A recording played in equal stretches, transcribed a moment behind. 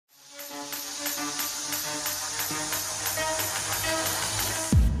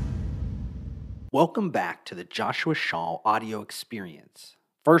Welcome back to the Joshua Shaw audio experience.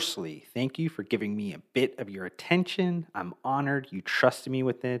 Firstly, thank you for giving me a bit of your attention. I'm honored you trusted me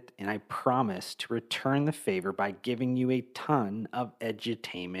with it, and I promise to return the favor by giving you a ton of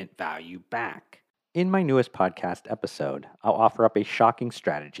edutainment value back. In my newest podcast episode, I'll offer up a shocking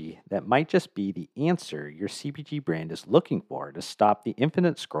strategy that might just be the answer your CPG brand is looking for to stop the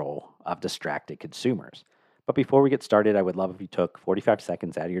infinite scroll of distracted consumers. But before we get started, I would love if you took 45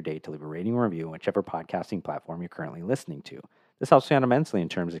 seconds out of your day to leave a rating or review on whichever podcasting platform you're currently listening to. This helps me out immensely in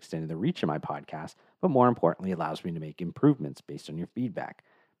terms of extending the reach of my podcast, but more importantly, allows me to make improvements based on your feedback.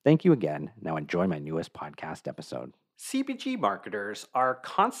 Thank you again. Now enjoy my newest podcast episode. CPG marketers are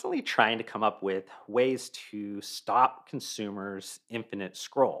constantly trying to come up with ways to stop consumers' infinite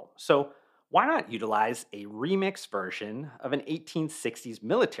scroll. So why not utilize a remix version of an 1860s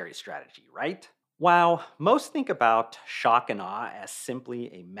military strategy, right? While most think about shock and awe as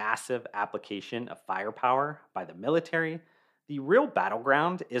simply a massive application of firepower by the military, the real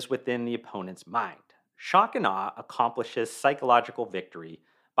battleground is within the opponent's mind. Shock and awe accomplishes psychological victory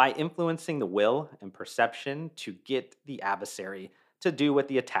by influencing the will and perception to get the adversary to do what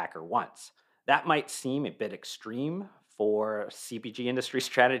the attacker wants. That might seem a bit extreme for CPG industry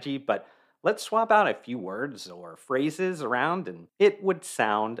strategy, but let's swap out a few words or phrases around and it would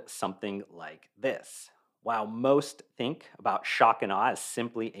sound something like this. While most think about shock and awe as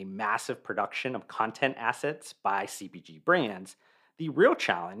simply a massive production of content assets by CPG brands, the real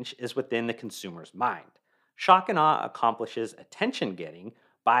challenge is within the consumer's mind. Shock and awe accomplishes attention getting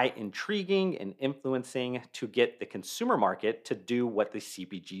by intriguing and influencing to get the consumer market to do what the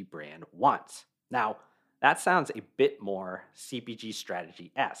CPG brand wants. Now, that sounds a bit more CPG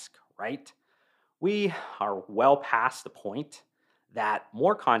strategy-esque, right? We are well past the point that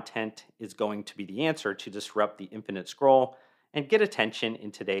more content is going to be the answer to disrupt the infinite scroll and get attention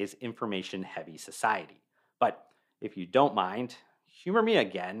in today's information-heavy society. But if you don't mind, humor me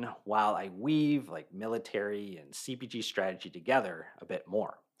again while I weave military and CPG strategy together a bit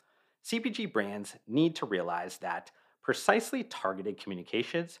more. CPG brands need to realize that precisely targeted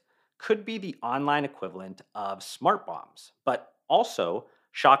communications could be the online equivalent of smart bombs, but also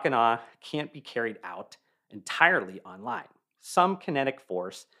shock and awe can't be carried out entirely online. Some kinetic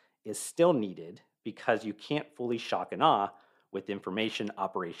force is still needed because you can't fully shock and awe with information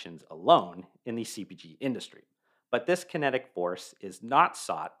operations alone in the CPG industry. But this kinetic force is not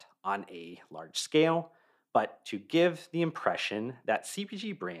sought on a large scale, but to give the impression that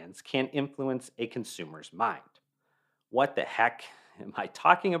CPG brands can influence a consumer's mind. What the heck am I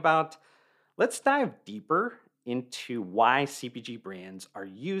talking about? Let's dive deeper into why CPG brands are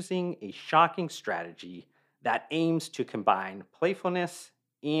using a shocking strategy that aims to combine playfulness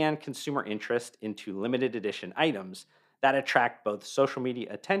and consumer interest into limited edition items that attract both social media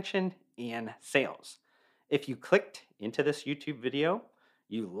attention and sales. If you clicked into this YouTube video,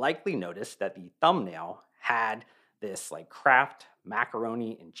 you likely noticed that the thumbnail had this Kraft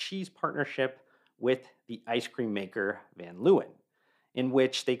macaroni and cheese partnership with the ice cream maker Van Leeuwen, in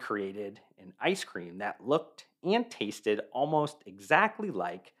which they created an ice cream that looked and tasted almost exactly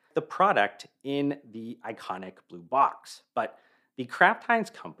like the product in the iconic blue box. But the Kraft Heinz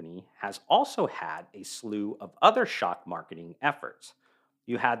company has also had a slew of other shock marketing efforts.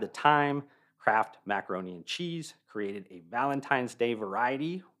 You had the time Kraft macaroni and cheese created a Valentine's Day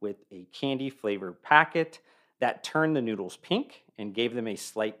variety with a candy flavored packet that turned the noodles pink and gave them a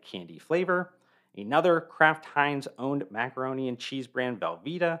slight candy flavor. Another Kraft Heinz owned macaroni and cheese brand,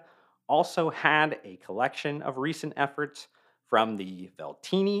 Velveeta, also had a collection of recent efforts, from the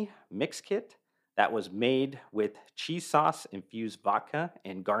Veltini mix kit that was made with cheese sauce infused vodka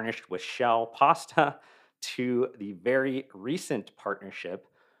and garnished with shell pasta to the very recent partnership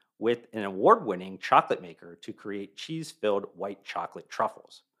with an award-winning chocolate maker to create cheese-filled white chocolate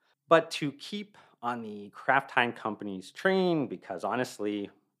truffles. But to keep on the Kraft Heinz company's train, because honestly,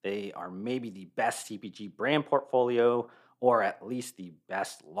 they are maybe the best CPG brand portfolio, or at least the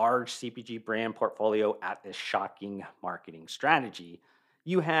best large CPG brand portfolio at this shocking marketing strategy.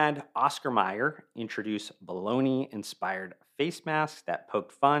 You had Oscar Mayer introduce baloney-inspired face masks that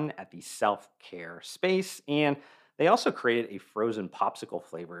poked fun at the self-care space, and they also created a frozen popsicle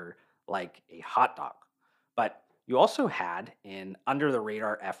flavor like a hot dog. But you also had an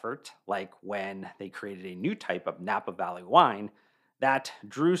under-the-radar effort, like when they created a new type of Napa Valley wine that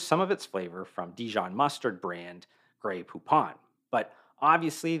drew some of its flavor from Dijon mustard brand Grey Poupon. But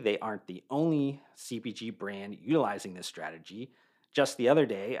obviously, they aren't the only CPG brand utilizing this strategy. Just the other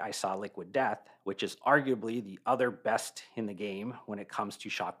day, I saw Liquid Death, which is arguably the other best in the game when it comes to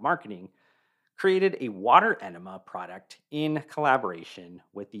shock marketing, created a water enema product in collaboration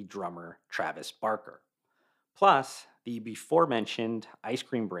with the drummer Travis Barker. Plus, the before mentioned ice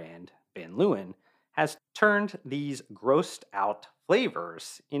cream brand Van Leeuwen has turned these grossed out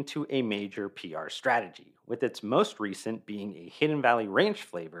flavors into a major PR strategy, with its most recent being a Hidden Valley Ranch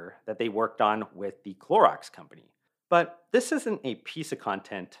flavor that they worked on with the Clorox company. But this isn't a piece of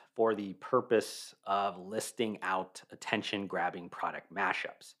content for the purpose of listing out attention grabbing product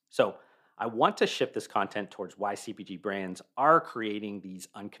mashups. So I want to shift this content towards why CPG brands are creating these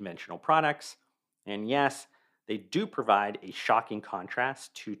unconventional products. And yes, they do provide a shocking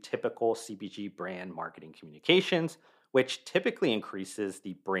contrast to typical CPG brand marketing communications, which typically increases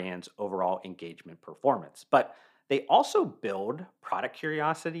the brand's overall engagement performance. But they also build product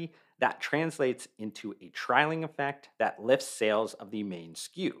curiosity that translates into a trialing effect that lifts sales of the main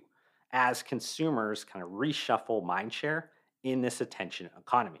SKU as consumers kind of reshuffle mindshare in this attention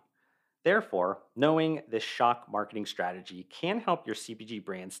economy. Therefore, knowing this shock marketing strategy can help your CPG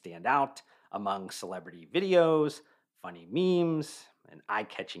brand stand out among celebrity videos, funny memes, and eye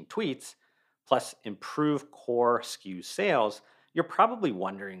catching tweets, plus improve core SKU sales. You're probably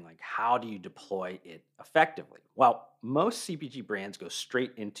wondering, like, how do you deploy it effectively? Well, most CPG brands go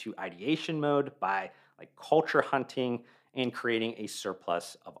straight into ideation mode by like culture hunting and creating a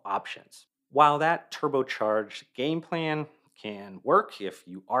surplus of options. While that turbocharged game plan can work if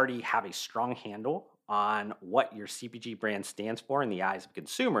you already have a strong handle on what your CPG brand stands for in the eyes of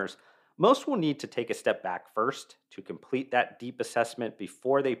consumers, most will need to take a step back first to complete that deep assessment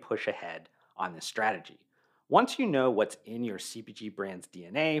before they push ahead on this strategy. Once you know what's in your CPG brand's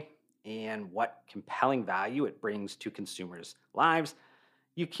DNA and what compelling value it brings to consumers' lives,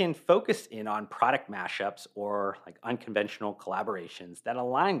 you can focus in on product mashups or like unconventional collaborations that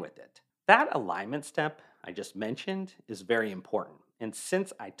align with it. That alignment step I just mentioned is very important. And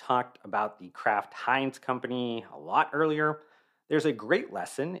since I talked about the Kraft Heinz company a lot earlier, there's a great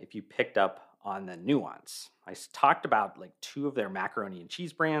lesson if you picked up on the nuance. Talked about like two of their macaroni and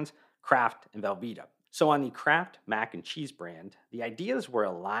cheese brands, Kraft and Velveeta. So on the Kraft mac and cheese brand, the ideas were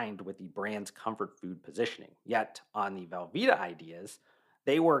aligned with the brand's comfort food positioning. Yet on the Velveeta ideas,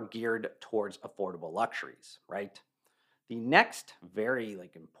 they were geared towards affordable luxuries, right? The next very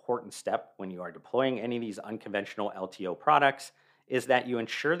like important step when you are deploying any of these unconventional LTO products is that you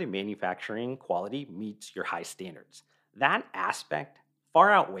ensure the manufacturing quality meets your high standards. That aspect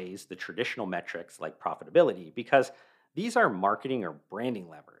far outweighs the traditional metrics like profitability because these are marketing or branding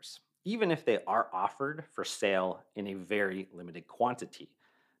levers, even if they are offered for sale in a very limited quantity.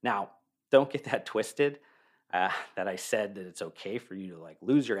 Now, don't get that twisted. That I said that it's okay for you to like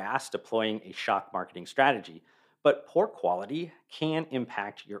lose your ass deploying a shock marketing strategy, but poor quality can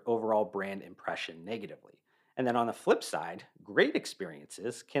impact your overall brand impression negatively. And then on the flip side, great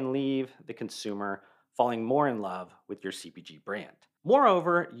experiences can leave the consumer falling more in love with your CPG brand.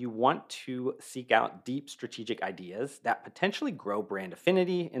 Moreover, you want to seek out deep strategic ideas that potentially grow brand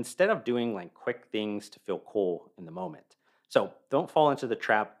affinity instead of doing like quick things to feel cool in the moment. So don't fall into the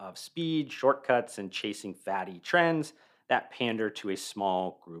trap of speed, shortcuts, and chasing fatty trends that pander to a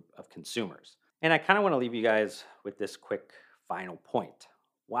small group of consumers. And I kind of want to leave you guys with this quick final point.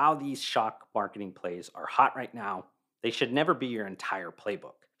 While these shock marketing plays are hot right now, they should never be your entire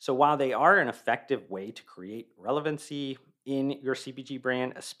playbook. So while they are an effective way to create relevancy in your CPG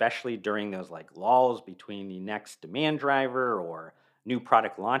brand, especially during those like lulls between the next demand driver or new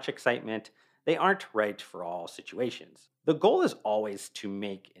product launch excitement, they aren't right for all situations. The goal is always to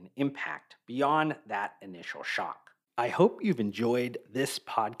make an impact beyond that initial shock. I hope you've enjoyed this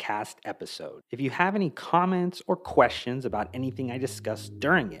podcast episode. If you have any comments or questions about anything I discussed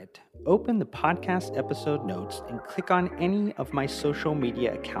during it, open the podcast episode notes and click on any of my social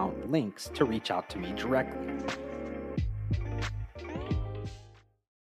media account links to reach out to me directly.